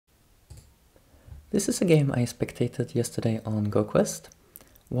This is a game I spectated yesterday on GoQuest.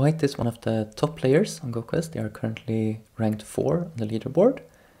 White is one of the top players on GoQuest. They are currently ranked 4 on the leaderboard.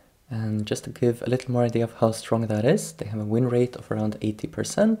 And just to give a little more idea of how strong that is, they have a win rate of around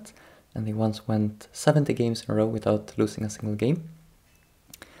 80%, and they once went 70 games in a row without losing a single game.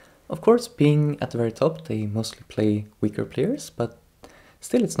 Of course, being at the very top, they mostly play weaker players, but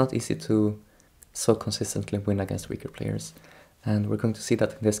still it's not easy to so consistently win against weaker players. And we're going to see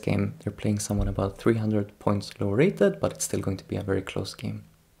that in this game, they're playing someone about 300 points lower rated, but it's still going to be a very close game.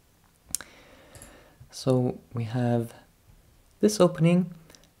 So we have this opening.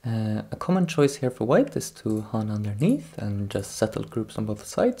 A common choice here for white is to Han underneath and just settle groups on both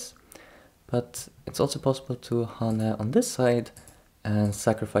sides. But it's also possible to Han on this side and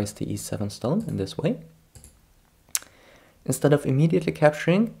sacrifice the e7 stone in this way. Instead of immediately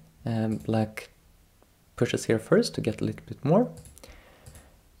capturing, black pushes here first to get a little bit more.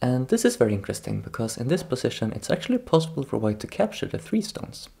 And this is very interesting because in this position it's actually possible for white to capture the 3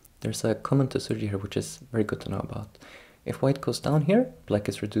 stones. There's a common to Tsuji here which is very good to know about. If white goes down here, black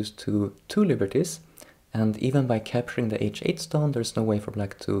is reduced to 2 liberties, and even by capturing the h8 stone there's no way for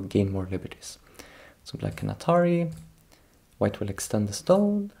black to gain more liberties. So black can Atari, white will extend the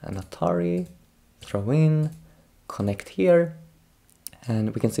stone, and Atari, throw in, connect here.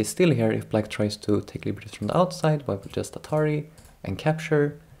 And we can see still here, if black tries to take liberties from the outside, white will just Atari and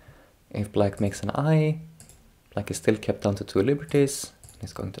capture. If black makes an eye, black is still kept down to 2 liberties and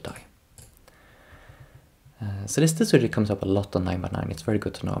is going to die. So this Tsuji comes up a lot on 9x9. It's very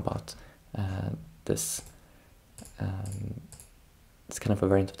good to know about this. It's kind of a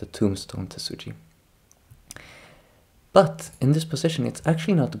variant of the tombstone Tsuji. But in this position, it's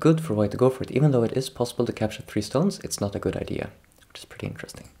actually not good for white to go for it. Even though it is possible to capture 3 stones, it's not a good idea, which is pretty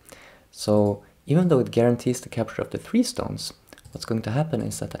interesting. So even though it guarantees the capture of the 3 stones, what's going to happen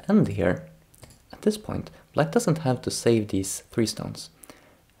is at the end here, at this point, black doesn't have to save these 3 stones.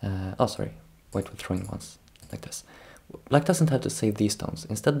 White will throw in once, like this. Black doesn't have to save these stones.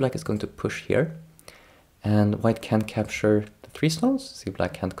 Instead, black is going to push here, and white can capture the 3 stones. See,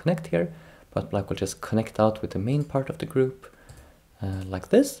 black can't connect here, but black will just connect out with the main part of the group, like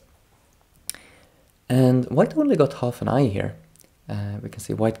this. And white only got half an eye here. We can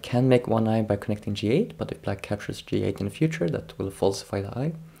see white can make 1 eye by connecting g8, but if black captures g8 in the future, that will falsify the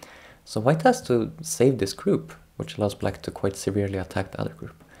eye. So white has to save this group, which allows black to quite severely attack the other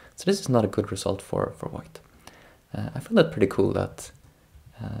group. So this is not a good result for white. I found that pretty cool that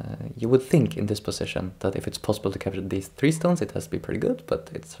you would think in this position that if it's possible to capture these 3 stones, it has to be pretty good,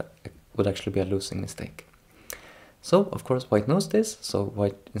 but it would actually be a losing mistake. So, of course, white knows this, so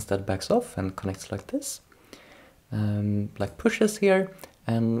white instead backs off and connects like this. Black pushes here,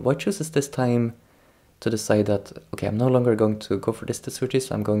 and white chooses this time to decide that, okay, I'm no longer going to go for this Tsuji,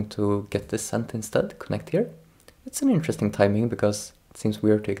 so I'm going to get this sent instead, connect here. It's an interesting timing because it seems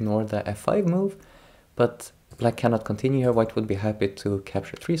weird to ignore the f5 move, but black cannot continue here. White would be happy to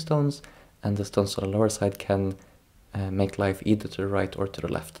capture 3 stones, and the stones on the lower side can make life either to the right or to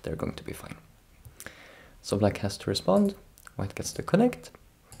the left. They're going to be fine. So black has to respond, white gets to connect,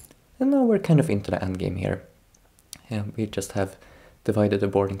 and now we're kind of into the endgame here. We just have divided the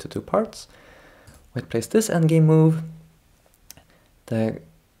board into 2 parts. White plays this endgame move, the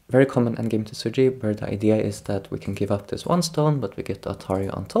very common endgame Tsuji, where the idea is that we can give up this 1 stone, but we get Atari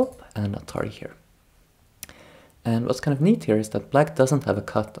on top and Atari here. And what's kind of neat here is that black doesn't have a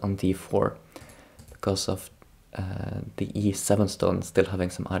cut on d4 because of the e7 stone still having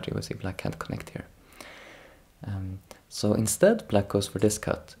some agi. We see black can't connect here. So instead, black goes for this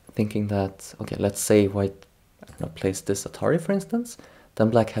cut, thinking that, okay, let's say white plays this Atari, for instance, then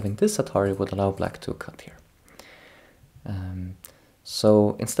black having this Atari would allow black to cut here.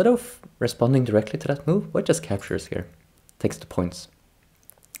 So instead of responding directly to that move, white just captures here, takes the points.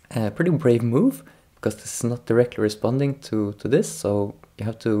 Pretty brave move, because this is not directly responding to this, so you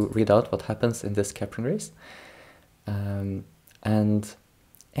have to read out what happens in this capturing race. And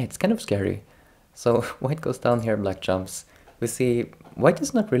it's kind of scary. So white goes down here, black jumps. We see white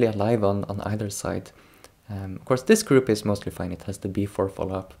is not really alive on either side. Of course, this group is mostly fine. It has the b4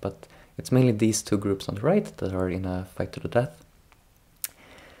 follow-up, but it's mainly these 2 groups on the right that are in a fight to the death.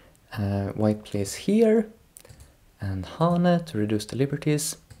 White plays here, and Hane to reduce the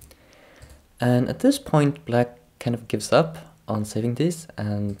liberties. And at this point, black kind of gives up on saving these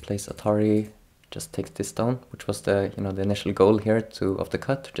and plays Atari, just takes this down, which was the the initial goal here of the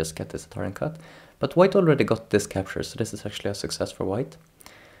cut, to just get this Atari cut. But white already got this capture, so this is actually a success for white.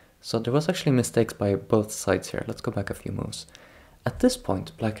 So there was actually mistakes by both sides here. Let's go back a few moves. At this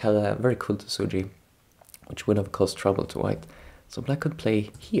point, black had a very cool Tsuji, which would have caused trouble to white. So black could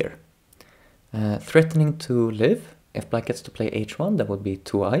play here. Threatening to live. If black gets to play h1, that would be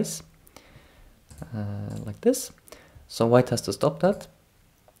 2 eyes, like this. So white has to stop that.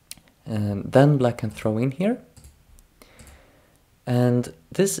 And then black can throw in here. And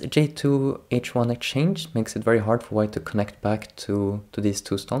this j2 h1 exchange makes it very hard for white to connect back to these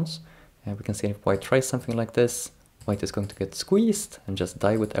 2 stones. We can see if white tries something like this, white is going to get squeezed and just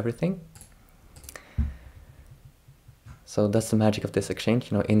die with everything. So that's the magic of this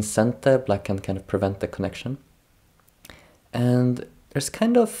exchange. You know, in center, black can kind of prevent the connection. And there's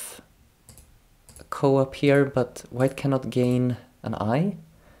kind of a co-op here, but white cannot gain an eye.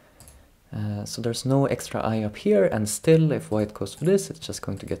 So there's no extra eye up here, and still if white goes for this, it's just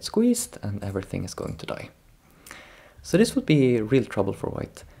going to get squeezed and everything is going to die. So this would be real trouble for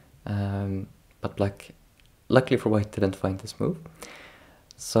white. But black, luckily for white, didn't find this move.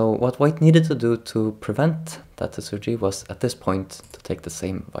 So what white needed to do to prevent that Tsuji was at this point to take the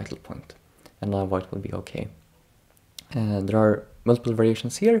same vital point. And now white will be okay. There are multiple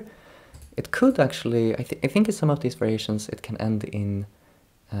variations here. It could actually, I think in some of these variations it can end in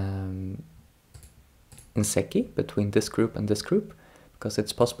seki between this group and this group, because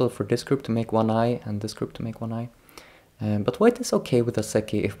it's possible for this group to make 1 eye and this group to make 1 eye. But white is okay with a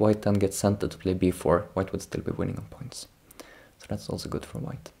seki. If white then gets sent to play b4, white would still be winning on points. So that's also good for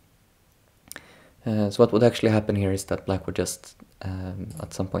white. So what would actually happen here is that black would just,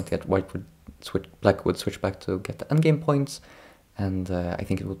 at some point, black would switch back to get the endgame points, and I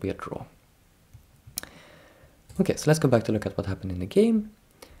think it would be a draw. Okay, so let's go back to look at what happened in the game.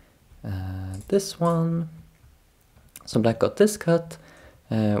 This one. So black got this cut.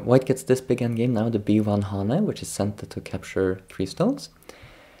 White gets this big endgame now, the b1 hane, which is sent to capture 3 stones.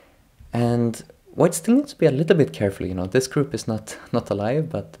 And white still needs to be a little bit careful. You know, this group is not alive,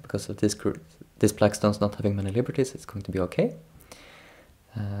 but because of this group, this black stone's not having many liberties, it's going to be okay.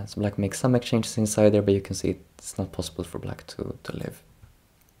 So black makes some exchanges inside there, but you can see it's not possible for black to live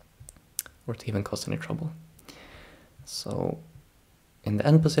or to even cause any trouble. So in the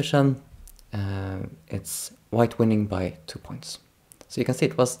end position, it's white winning by 2 points. So you can see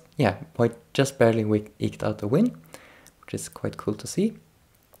it was, yeah, white just barely eked out a win, which is quite cool to see.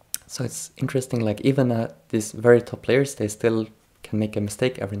 So it's interesting, like even these very top players, they still can make a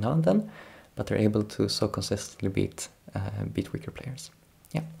mistake every now and then, but they're able to so consistently beat weaker players.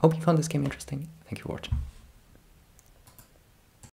 Yeah, hope you found this game interesting. Thank you for watching.